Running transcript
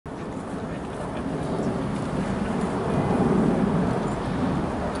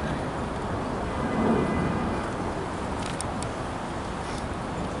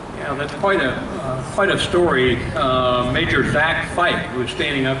that's quite a story. Major Zach Fike, who is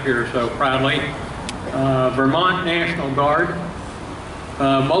standing up here so proudly. Vermont National Guard,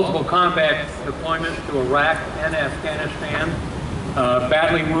 multiple combat deployments to Iraq and Afghanistan,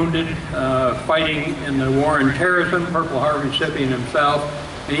 badly wounded, fighting in the war on terrorism, Purple Heart recipient himself,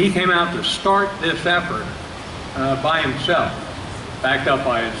 and he came out to start this effort by himself, backed up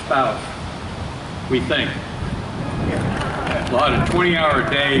by his spouse, we think. A lot of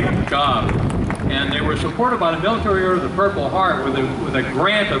 20-hour-a-day job. And they were supported by the Military Order of the Purple Heart with a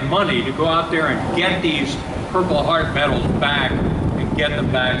grant of money to go out there and get these Purple Heart medals back and get them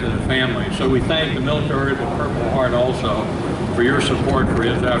back to the family. So we thank the Military Order of the Purple Heart also for your support for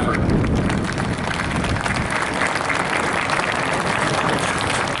his effort.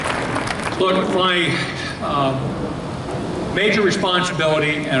 Look, my major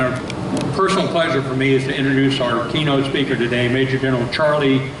responsibility and a personal pleasure for me is to introduce our keynote speaker today, Major General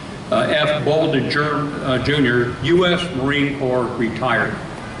Charlie F. Bolden Jr., U.S. Marine Corps retired.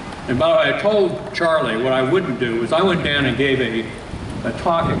 And by the way, I told Charlie what I wouldn't do is I went down and gave a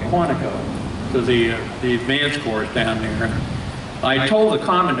talk at Quantico to the advanced course down there. I told the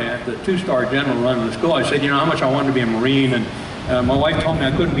commandant, the two-star general running the school, I said, you know, how much I wanted to be a Marine, and my wife told me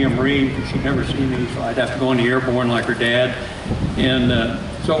I couldn't be a Marine because she'd never seen me, so I'd have to go in the airborne like her dad. And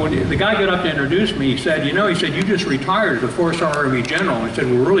so when the guy got up to introduce me, he said, you know, he said, you just retired as a four-star Army general. I said,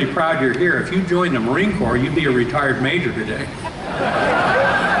 we're really proud you're here. If you joined the Marine Corps, you'd be a retired major today.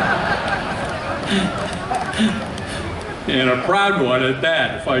 And a proud one at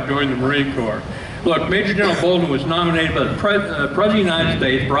that, if I joined the Marine Corps. Look, Major General Bolden was nominated by the President of the United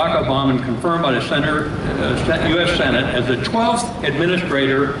States, Barack Obama, and confirmed by the U.S. Senate as the 12th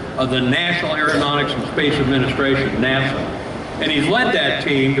Administrator of the National Aeronautics and Space Administration, NASA. And he's led that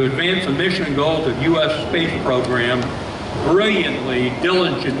team to advance the mission and goals of U.S. space program brilliantly,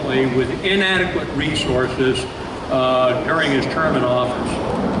 diligently, with inadequate resources during his term in office.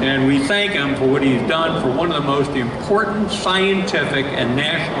 And we thank him for what he's done for one of the most important scientific and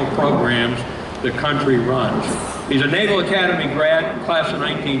national programs the country runs. He's a Naval Academy grad, class of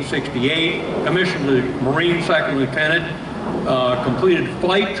 1968, commissioned as a Marine Second Lieutenant, completed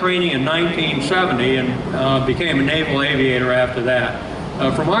flight training in 1970, and became a naval aviator after that.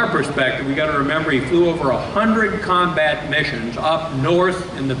 From our perspective, we got to remember he flew over 100 combat missions up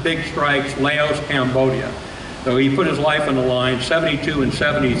north in the big strikes, Laos, Cambodia. So he put his life on the line, 72 and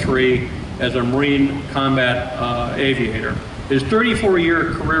 73, as a Marine combat aviator. His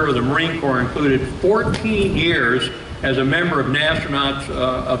 34-year career with the Marine Corps included 14 years as a member of the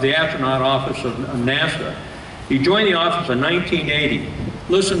astronaut office of NASA. He joined the office in 1980.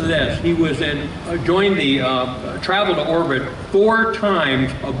 Listen to this. He was traveled to orbit 4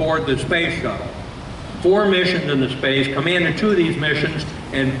 times aboard the space shuttle. 4 missions into space, commanded 2 of these missions,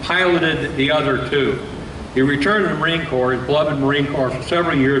 and piloted the other 2. He returned to the Marine Corps, his beloved Marine Corps, for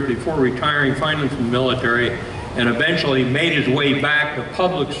several years before retiring finally from the military, and eventually made his way back to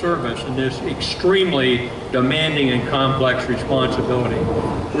public service in this extremely demanding and complex responsibility.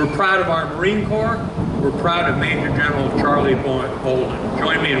 We're proud of our Marine Corps. We're proud of Major General Charlie Bolden.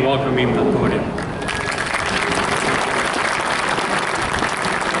 Join me in welcoming him to the podium.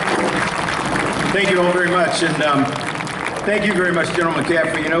 Thank you all very much, and thank you very much, General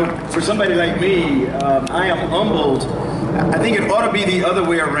McCaffrey. You know, for somebody like me, I am humbled. I think it ought to be the other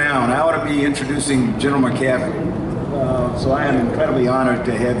way around. I ought to be introducing General McCaffrey. So I am incredibly honored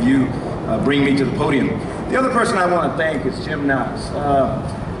to have you bring me to the podium. The other person I want to thank is Jim Knox.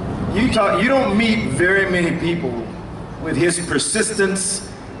 You don't meet very many people with his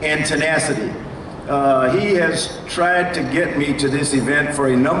persistence and tenacity. He has tried to get me to this event for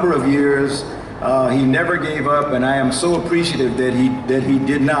a number of years. He never gave up, and I am so appreciative that he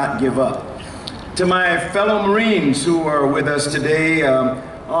did not give up. To my fellow Marines who are with us today,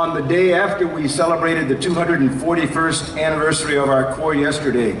 on the day after we celebrated the 241st anniversary of our Corps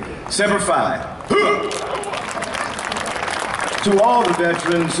yesterday, Semper Fi. To all the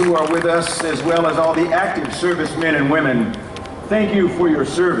veterans who are with us, as well as all the active servicemen and women, thank you for your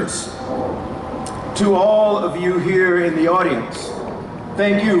service. To all of you here in the audience,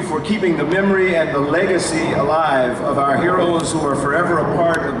 thank you for keeping the memory and the legacy alive of our heroes who are forever a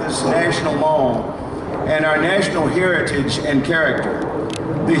part of this national mall and our national heritage and character.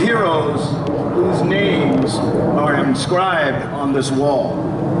 The heroes whose names are inscribed on this wall.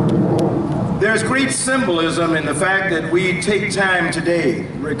 There's great symbolism in the fact that we take time today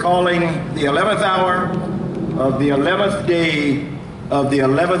recalling the 11th hour of the 11th day of the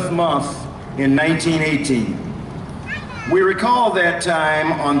 11th month in 1918. We recall that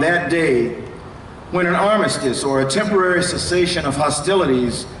time on that day when an armistice or a temporary cessation of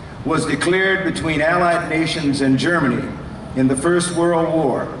hostilities was declared between Allied nations and Germany in the First World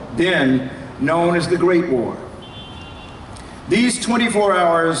War, then known as the Great War. These 24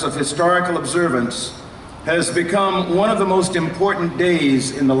 hours of historical observance has become one of the most important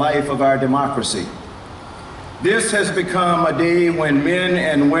days in the life of our democracy. This has become a day when men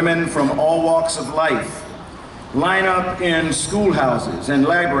and women from all walks of life line up in schoolhouses and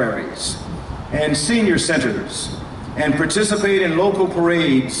libraries and senior centers and participate in local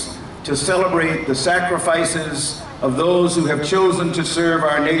parades to celebrate the sacrifices of those who have chosen to serve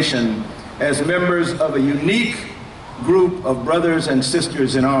our nation as members of a unique group of brothers and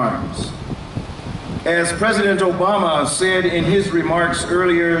sisters in arms. As President Obama said in his remarks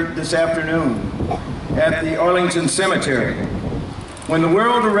earlier this afternoon at the Arlington Cemetery, when the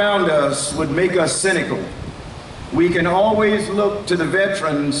world around us would make us cynical, we can always look to the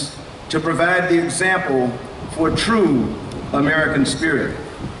veterans to provide the example for true American spirit.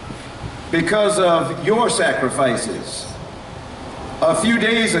 Because of your sacrifices, a few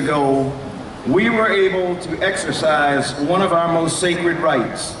days ago, we were able to exercise one of our most sacred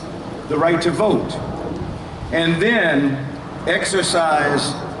rights, the right to vote, and then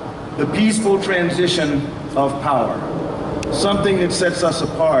exercise the peaceful transition of power, something that sets us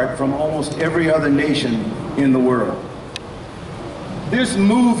apart from almost every other nation in the world. This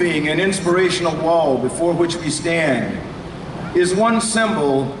moving and inspirational wall before which we stand is one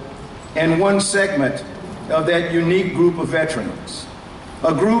symbol and one segment of that unique group of veterans,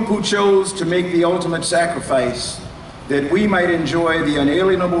 a group who chose to make the ultimate sacrifice that we might enjoy the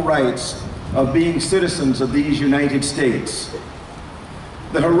unalienable rights of being citizens of these United States.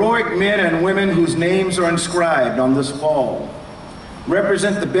 The heroic men and women whose names are inscribed on this wall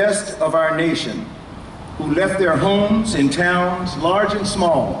represent the best of our nation, who left their homes in towns, large and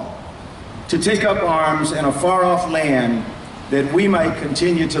small, to take up arms in a far-off land that we might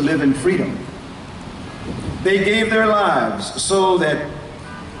continue to live in freedom. They gave their lives so that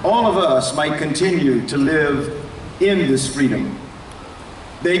all of us might continue to live in this freedom.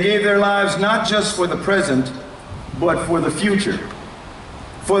 They gave their lives not just for the present, but for the future,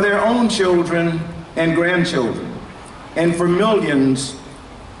 for their own children and grandchildren, and for millions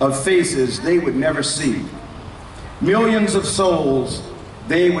of faces they would never see, millions of souls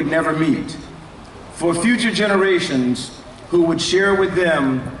they would never meet, for future generations who would share with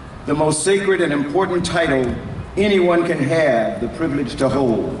them the most sacred and important title anyone can have the privilege to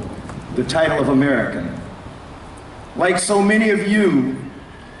hold, the title of American. Like so many of you,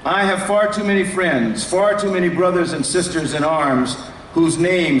 I have far too many friends, far too many brothers and sisters in arms whose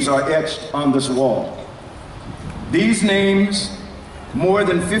names are etched on this wall. These names, more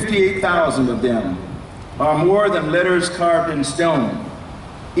than 58,000 of them, are more than letters carved in stone.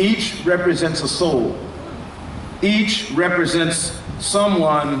 Each represents a soul. Each represents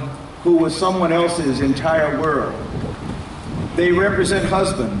someone who was someone else's entire world. They represent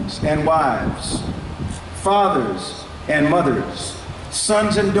husbands and wives, fathers and mothers,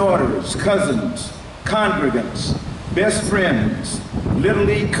 sons and daughters, cousins, congregants, best friends, Little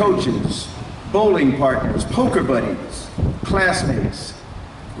League coaches, bowling partners, poker buddies, classmates,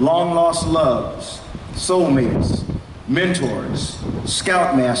 long-lost loves, soulmates, mentors,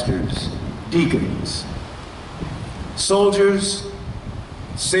 scoutmasters, deacons, soldiers,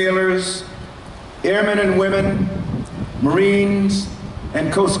 sailors, airmen and women, Marines,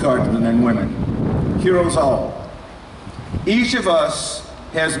 and Coast Guardsmen and women, heroes all. Each of us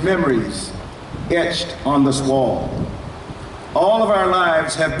has memories etched on this wall. All of our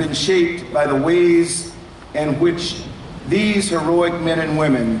lives have been shaped by the ways in which these heroic men and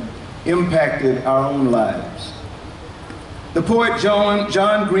women impacted our own lives. The poet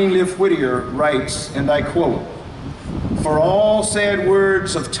John Greenleaf Whittier writes, and I quote, "For all sad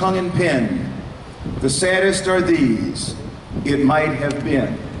words of tongue and pen, the saddest are these, it might have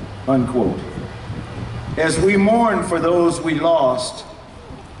been," unquote. As we mourn for those we lost,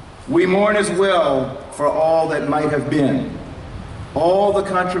 we mourn as well for all that might have been, all the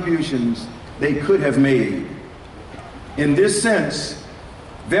contributions they could have made. In this sense,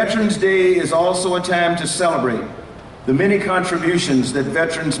 Veterans Day is also a time to celebrate the many contributions that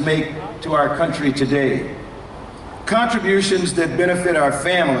veterans make to our country today. Contributions that benefit our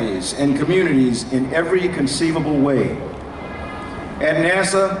families and communities in every conceivable way. At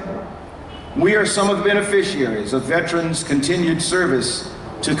NASA, we are some of the beneficiaries of veterans' continued service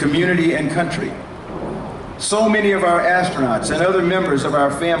to community and country. So many of our astronauts and other members of our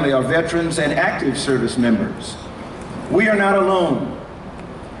family are veterans and active service members. We are not alone.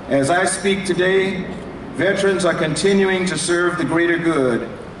 As I speak today, veterans are continuing to serve the greater good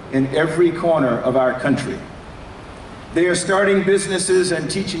in every corner of our country. They are starting businesses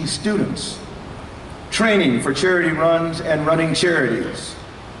and teaching students, training for charity runs and running charities,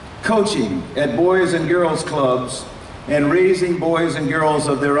 coaching at boys and girls clubs, and raising boys and girls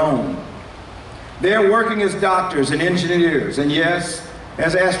of their own. They are working as doctors and engineers, and yes,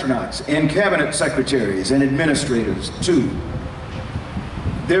 as astronauts and cabinet secretaries and administrators too.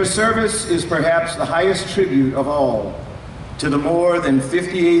 Their service is perhaps the highest tribute of all to the more than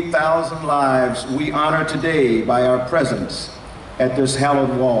 58,000 lives we honor today by our presence at this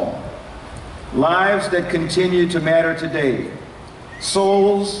hallowed wall. Lives that continue to matter today,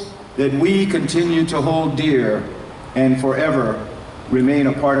 souls that we continue to hold dear and forever remain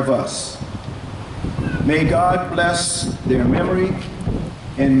a part of us. May God bless their memory,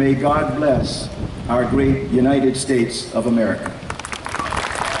 and may God bless our great United States of America.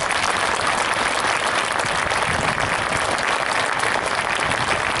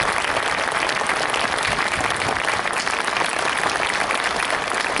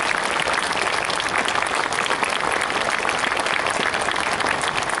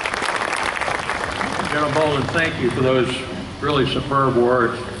 General Bolden, thank you for those really superb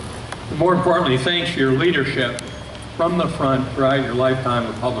words. And more importantly, thanks to your leadership from the front throughout your lifetime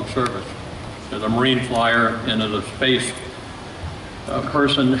of public service as a Marine flyer and as a space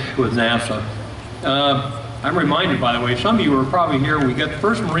person with NASA. I'm reminded, by the way, some of you were probably here when we got the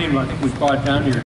first Marine, I think we brought down here